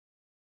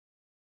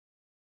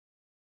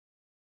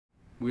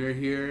We're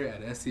here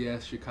at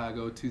SES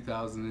Chicago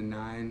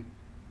 2009.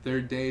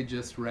 Third day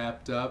just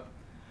wrapped up.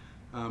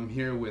 I'm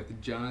here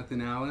with Jonathan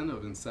Allen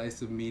of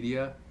Incisive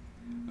Media.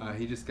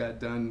 He just got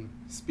done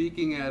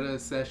speaking at a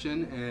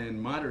session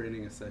and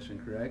moderating a session,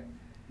 correct?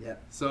 Yeah.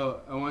 So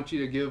I want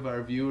you to give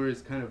our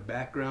viewers kind of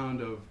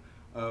background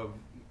of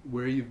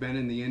where you've been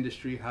in the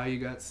industry, how you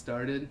got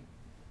started.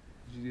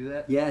 Did you do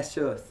that? Yeah,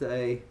 sure.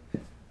 So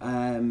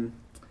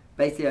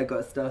basically I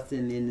got started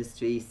in the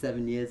industry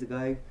 7 years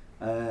ago.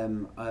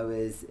 I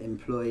was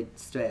employed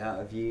straight out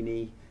of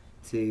uni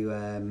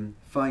to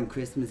find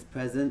Christmas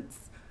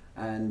presents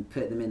and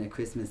put them in a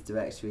Christmas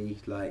directory,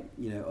 like,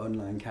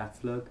 online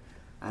catalogue.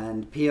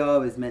 And PR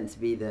was meant to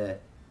be the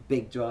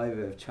big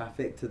driver of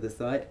traffic to the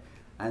site,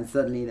 and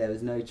suddenly there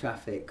was no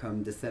traffic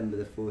come December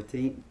the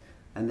 14th,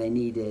 and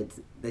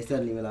they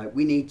suddenly were like,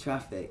 we need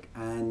traffic.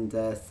 And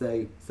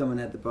so someone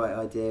had the bright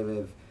idea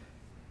of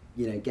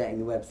getting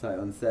the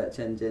website on search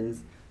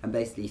engines, and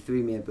basically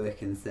threw me a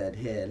book and said,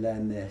 here,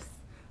 learn this.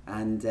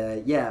 And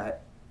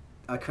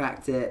I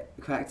cracked it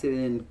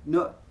in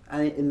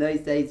in those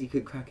days you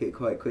could crack it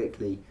quite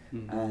quickly.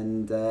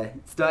 And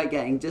started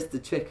getting just a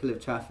trickle of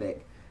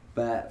traffic,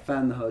 but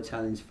found the whole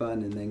challenge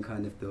fun, and then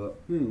kind of thought,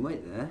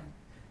 wait there,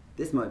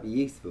 this might be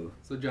useful.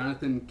 So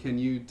Jonathan, can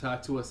you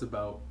talk to us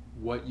about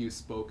what you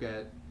spoke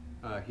at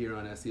here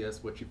on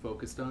SES, what you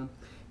focused on?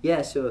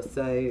 Yeah, sure.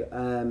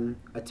 So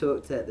I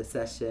talked at the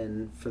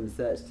session From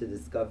Search to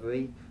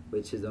Discovery,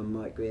 which is on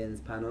Mike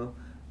Green's panel,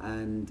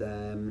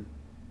 and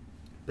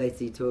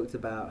basically talked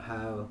about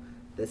how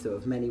there's sort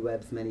of many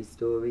webs, many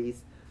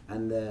stories,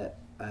 and the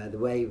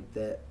way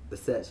that the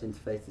search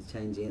interface is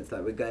changing. It's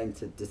like we're going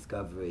to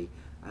discovery,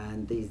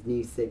 and these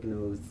new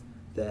signals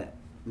that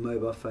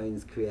mobile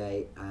phones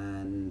create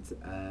and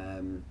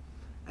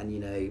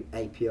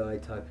API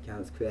type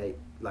accounts create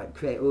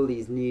all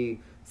these new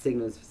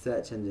signals for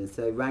search engines.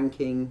 So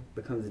ranking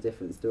becomes a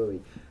different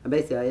story, and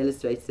basically I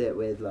illustrated it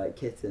with like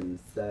kittens.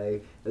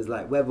 So it was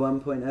like Web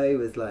 1.0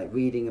 was like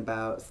reading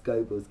about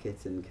Scoble's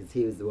kitten because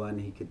he was the one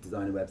who could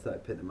design a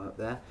website, put them up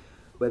there.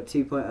 Web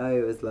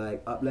 2.0 was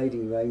like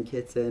uploading your own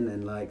kitten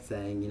and like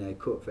saying,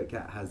 corporate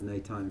cat has no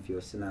time for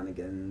your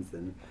shenanigans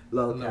and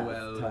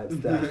lolcat type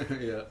stuff.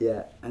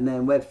 Yeah. And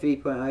then Web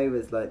 3.0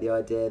 was like the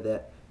idea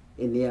that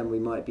in the end we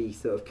might be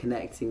sort of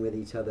connecting with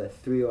each other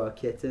through our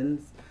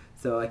kittens.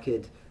 So I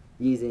could,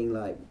 using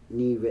like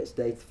new rich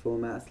data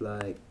formats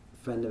like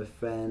friend of a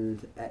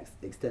friend,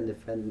 extended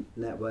friend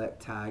network,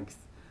 tags,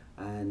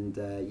 and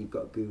you've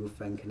got Google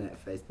Friend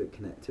Connect, Facebook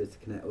Connect, Twitter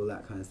Connect, all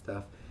that kind of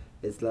stuff.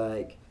 It's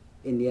like,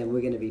 in the end,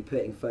 we're going to be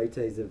putting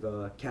photos of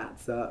our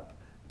cats up,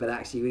 but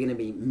actually we're going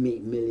to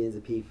meet millions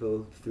of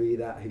people through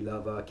that who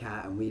love our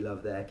cat and we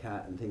love their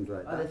cat and things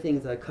like that. Other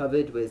things I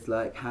covered was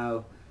like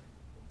how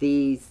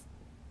the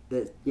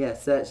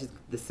search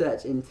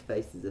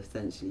interface is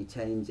essentially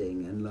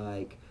changing, and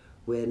like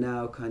we're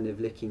now kind of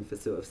looking for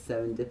sort of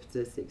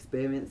serendipitous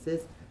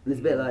experiences. And it's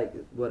a bit like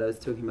what I was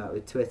talking about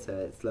with Twitter.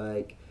 It's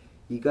like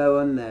you go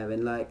on there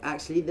and like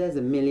actually there's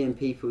a million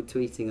people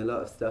tweeting a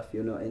lot of stuff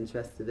you're not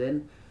interested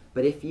in.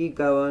 But if you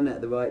go on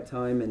at the right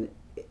time and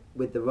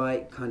with the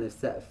right kind of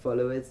set of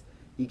followers,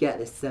 you get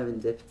this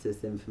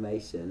serendipitous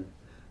information.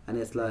 And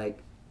it's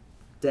like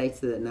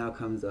data that now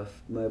comes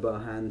off mobile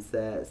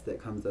handsets,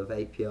 that comes off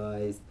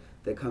APIs,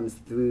 that comes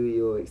through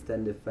your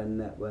extended friend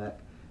network,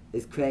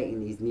 is creating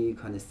these new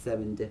kind of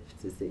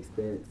serendipitous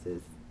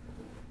experiences.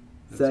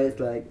 So it's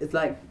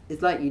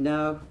like you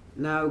now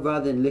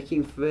rather than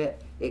looking for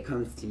it, it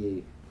comes to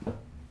you.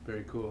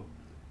 Very cool.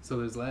 So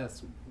there's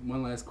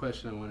one last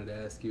question I wanted to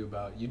ask you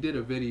about. You did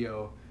a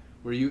video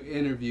where you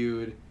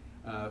interviewed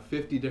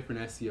 50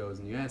 different SEOs,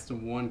 and you asked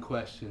them one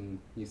question.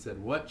 You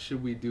said, "What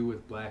should we do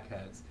with black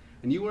hats?"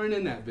 And you weren't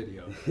in that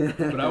video,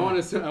 but I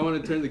want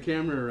to turn the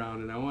camera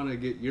around and I want to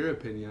get your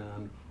opinion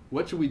on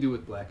what should we do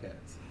with black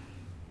hats.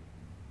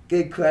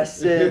 Good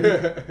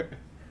question.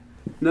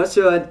 Not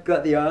sure I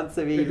got the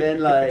answer even.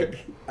 Like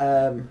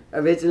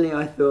originally,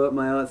 I thought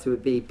my answer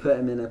would be put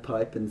them in a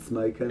pipe and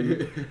smoke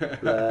them.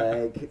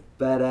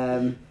 But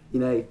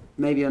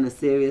maybe on a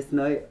serious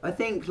note, I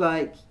think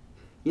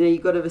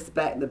you've got to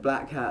respect the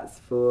black hats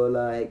for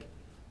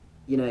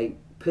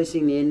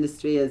pushing the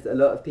industry, as a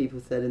lot of people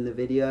said in the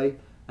video.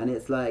 And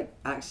it's like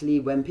actually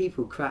when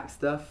people crack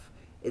stuff,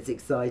 it's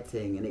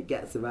exciting and it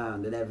gets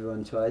around and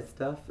everyone tries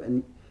stuff.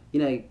 And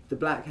the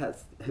black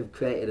hats have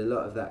created a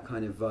lot of that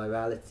kind of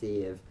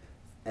virality of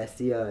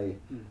SEO.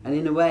 And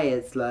in a way,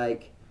 it's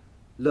like,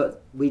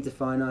 look, we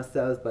define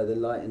ourselves by the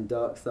light and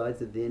dark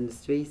sides of the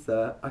industry.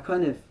 So I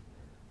kind of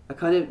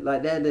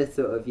like, they're the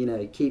sort of,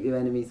 keep your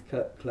enemies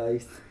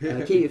close,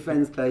 keep your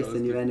friends close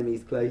and your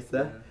enemies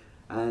closer.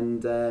 Yeah.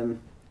 And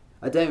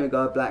I don't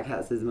regard black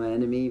hats as my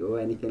enemy or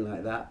anything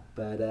like that.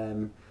 But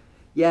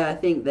I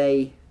think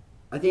they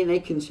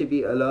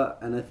contribute a lot.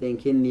 And I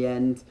think in the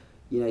end,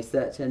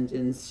 search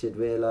engines should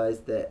realise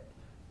that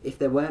if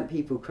there weren't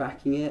people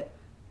cracking it,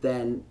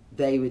 then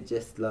they would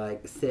just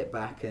like sit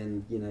back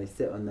and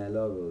sit on their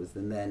laurels,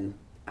 and then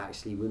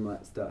actually we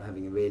might start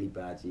having a really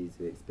bad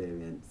user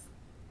experience.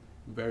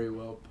 Very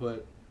well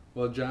put.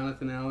 Well,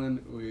 Jonathan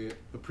Allen, we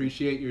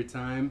appreciate your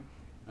time.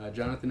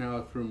 Jonathan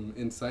Allen from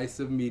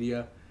Incisive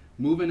Media,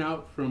 moving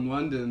out from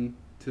London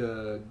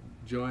to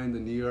join the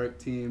New York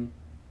team,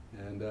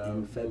 and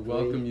we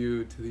welcome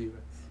you to the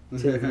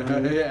U.S. Cheers,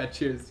 man. Yeah,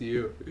 cheers to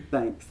you.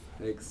 Thanks.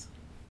 Thanks.